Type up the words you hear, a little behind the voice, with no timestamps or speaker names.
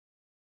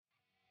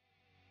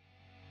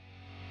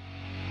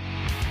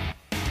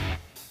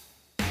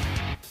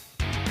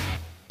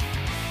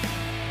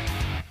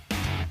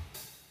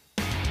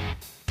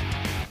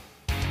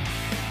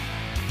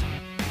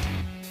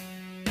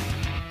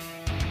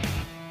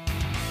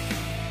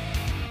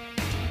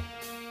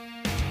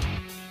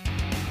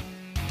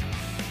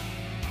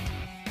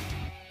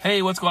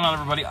Hey, what's going on,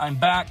 everybody? I'm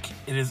back.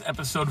 It is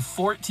episode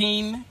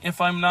 14, if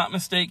I'm not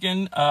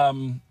mistaken.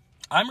 I'm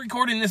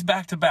recording this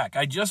back to back.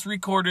 I just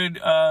recorded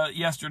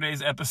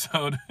yesterday's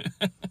episode.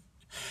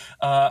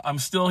 I'm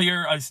still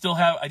here. I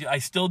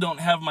still don't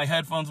have my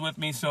headphones with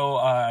me, so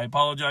I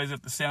apologize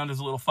if the sound is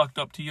a little fucked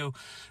up to you.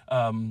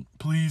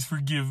 Please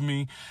forgive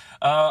me.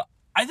 I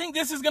think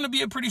this is going to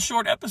be a pretty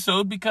short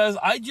episode because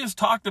I just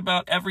talked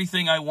about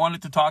everything I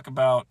wanted to talk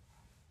about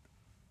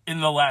in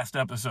the last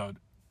episode.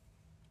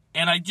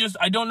 And I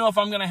don't know if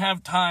I'm going to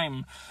have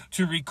time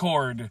to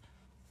record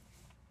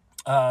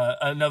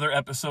another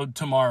episode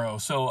tomorrow.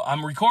 So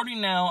I'm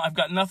recording now. I've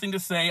got nothing to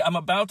say. I'm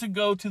about to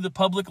go to the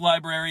public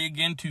library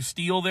again to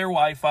steal their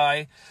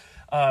Wi-Fi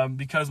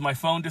because my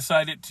phone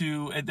decided it's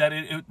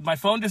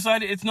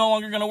no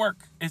longer going to work.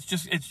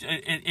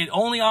 It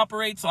only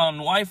operates on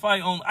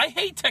Wi-Fi only. I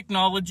hate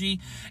technology,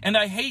 and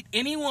I hate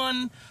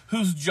anyone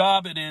whose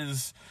job it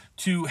is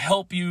to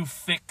help you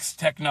fix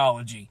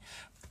technology.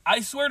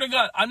 I swear to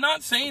God, I'm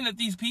not saying that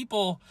these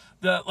people,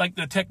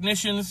 the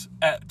technicians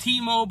at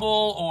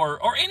T-Mobile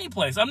or any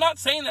place, I'm not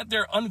saying that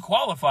they're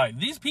unqualified.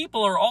 These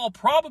people are all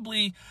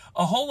probably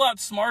a whole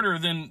lot smarter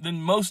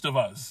than most of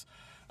us.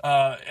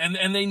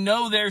 And they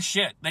know their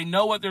shit. They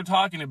know what they're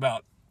talking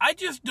about. I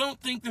just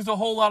don't think there's a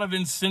whole lot of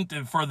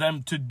incentive for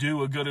them to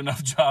do a good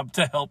enough job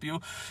to help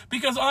you.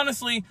 Because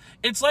honestly,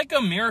 it's like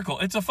a miracle.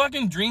 It's a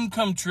fucking dream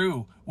come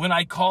true when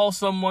I call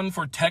someone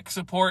for tech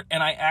support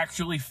and I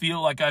actually feel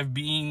like I've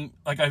been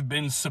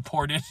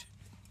supported.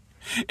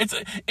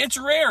 It's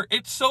rare.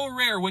 It's so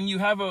rare when you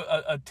have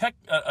a tech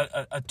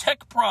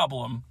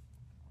problem.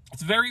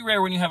 It's very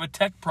rare when you have a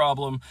tech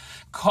problem.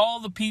 Call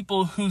the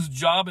people whose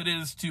job it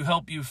is to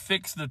help you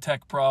fix the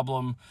tech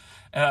problem,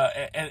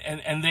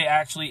 and they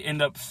actually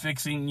end up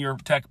fixing your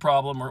tech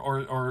problem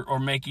or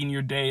making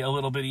your day a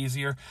little bit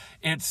easier.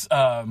 It's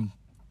a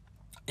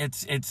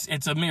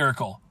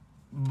miracle.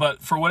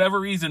 But for whatever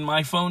reason,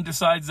 my phone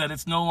decides that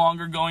it's no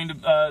longer going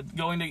to,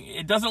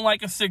 it doesn't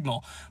like a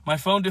signal. My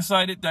phone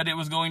decided that it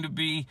was going to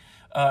be,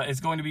 it's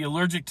going to be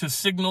allergic to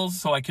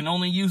signals, so I can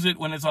only use it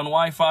when it's on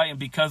Wi-Fi. And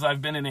because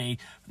I've been in a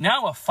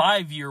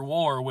 5-year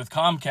war with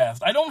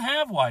Comcast, I don't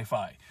have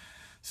Wi-Fi.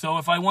 So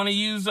if I want to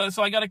use,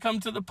 so I got to come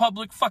to the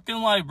public fucking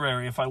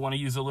library if I want to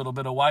use a little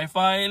bit of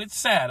Wi-Fi. And it's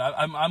sad.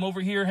 I'm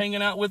over here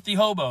hanging out with the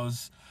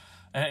hobos.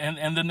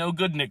 And the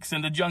no-goodniks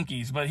and the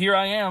junkies. But here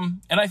I am.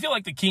 And I feel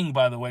like the king,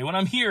 by the way. When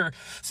I'm here,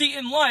 see,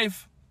 in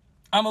life,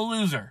 I'm a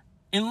loser.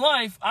 In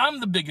life, I'm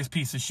the biggest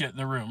piece of shit in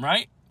the room,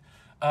 right?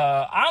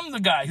 I'm the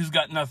guy who's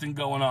got nothing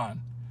going on.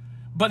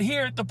 But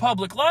here at the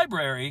public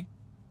library,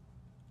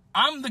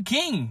 I'm the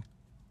king.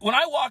 When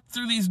I walk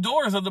through these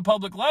doors of the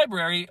public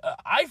library,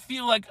 I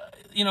feel like,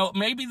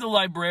 maybe the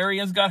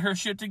librarian's got her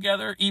shit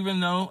together, even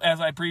though, as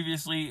I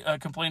previously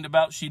complained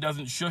about, she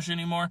doesn't shush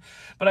anymore.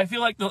 But I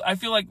feel like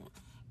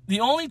the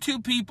only two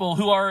people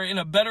who are in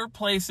a better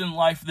place in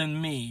life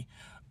than me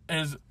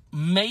is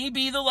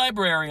maybe the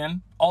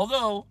librarian,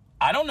 although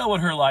I don't know what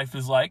her life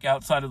is like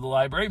outside of the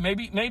library.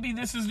 Maybe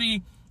this is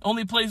the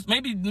only place,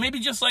 maybe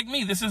just like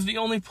me, this is the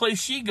only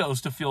place she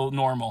goes to feel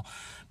normal.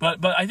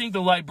 But I think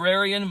the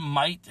librarian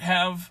might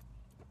have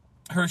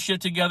her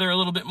shit together a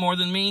little bit more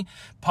than me.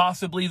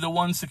 Possibly the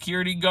one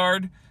security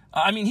guard.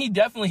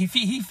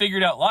 He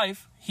figured out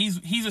life.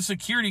 He's a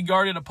security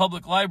guard at a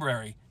public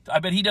library. I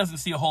bet he doesn't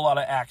see a whole lot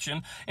of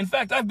action. In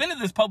fact, I've been to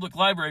this public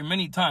library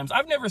many times.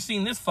 I've never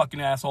seen this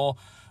fucking asshole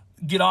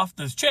get off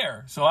this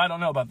chair, so I don't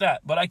know about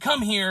that. But I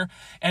come here,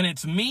 and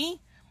it's me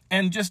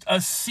and just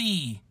a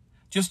sea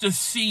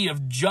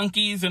of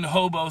junkies and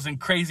hobos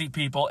and crazy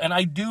people, and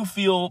I do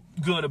feel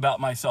good about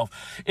myself.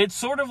 It's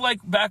sort of like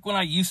back when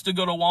I used to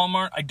go to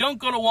Walmart. I don't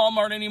go to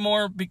Walmart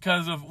anymore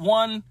because of,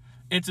 one,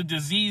 it's a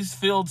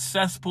disease-filled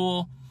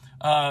cesspool.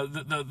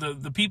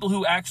 The people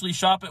who actually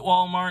shop at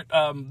Walmart,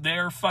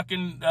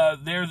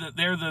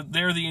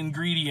 they're the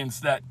ingredients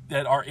that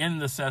are in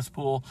the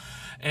cesspool,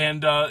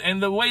 and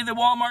the way that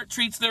Walmart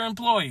treats their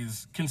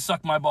employees can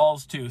suck my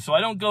balls too. So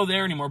I don't go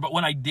there anymore. But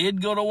when I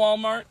did go to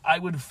Walmart, I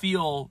would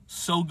feel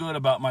so good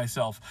about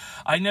myself.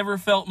 I never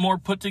felt more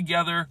put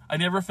together. I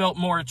never felt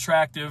more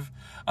attractive.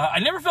 I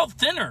never felt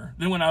thinner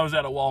than when I was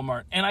at a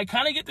Walmart. And I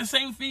kind of get the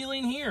same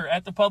feeling here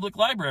at the public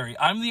library.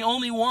 I'm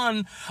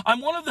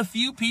one of the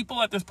few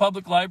people at this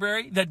public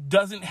library that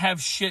doesn't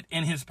have shit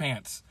in his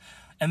pants.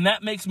 And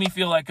that makes me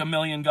feel like $1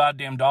 million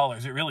goddamn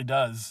dollars. It really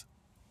does.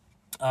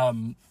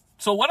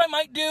 So what I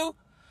might do,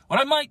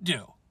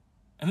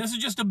 and this is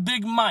just a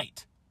big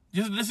might.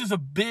 This is a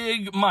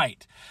big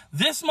might.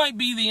 This might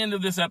be the end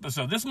of this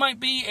episode. This might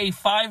be a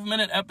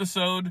 5-minute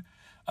episode.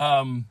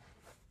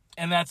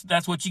 And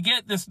that's what you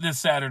get this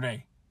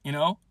Saturday,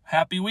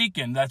 happy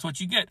weekend. That's what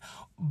you get.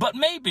 But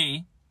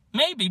maybe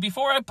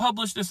before I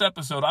publish this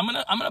episode, I'm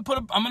gonna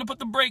put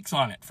the brakes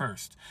on it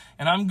first,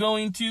 and I'm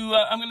going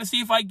to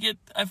see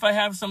if I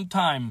have some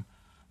time.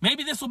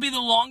 Maybe this will be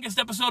the longest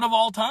episode of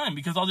all time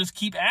because I'll just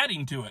keep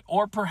adding to it,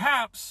 or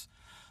perhaps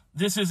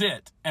this is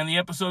it, and the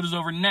episode is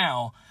over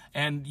now,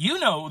 and you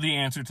know the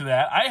answer to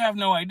that. I have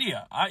no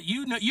idea.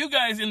 You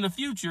guys in the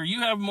future,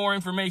 you have more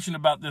information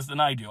about this than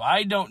I do.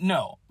 I don't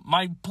know.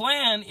 my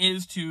plan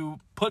is to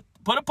put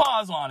a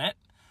pause on it,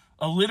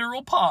 a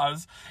literal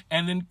pause,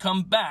 and then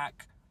come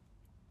back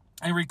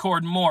and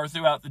record more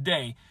throughout the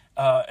day,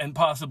 and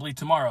possibly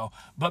tomorrow.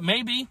 But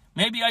maybe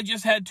I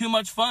just had too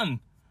much fun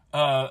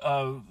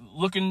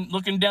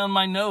looking down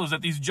my nose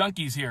at these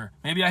junkies here.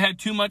 Maybe I had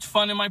too much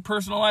fun in my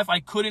personal life. I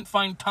couldn't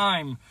find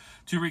time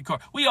to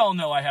record. We all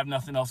know I have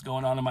nothing else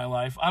going on in my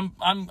life.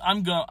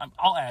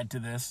 I'll add to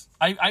this.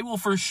 I will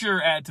for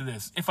sure add to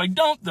this. If I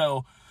don't,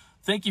 though,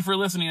 thank you for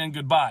listening and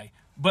goodbye.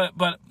 But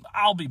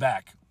I'll be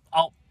back.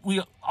 I'll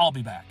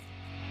be back.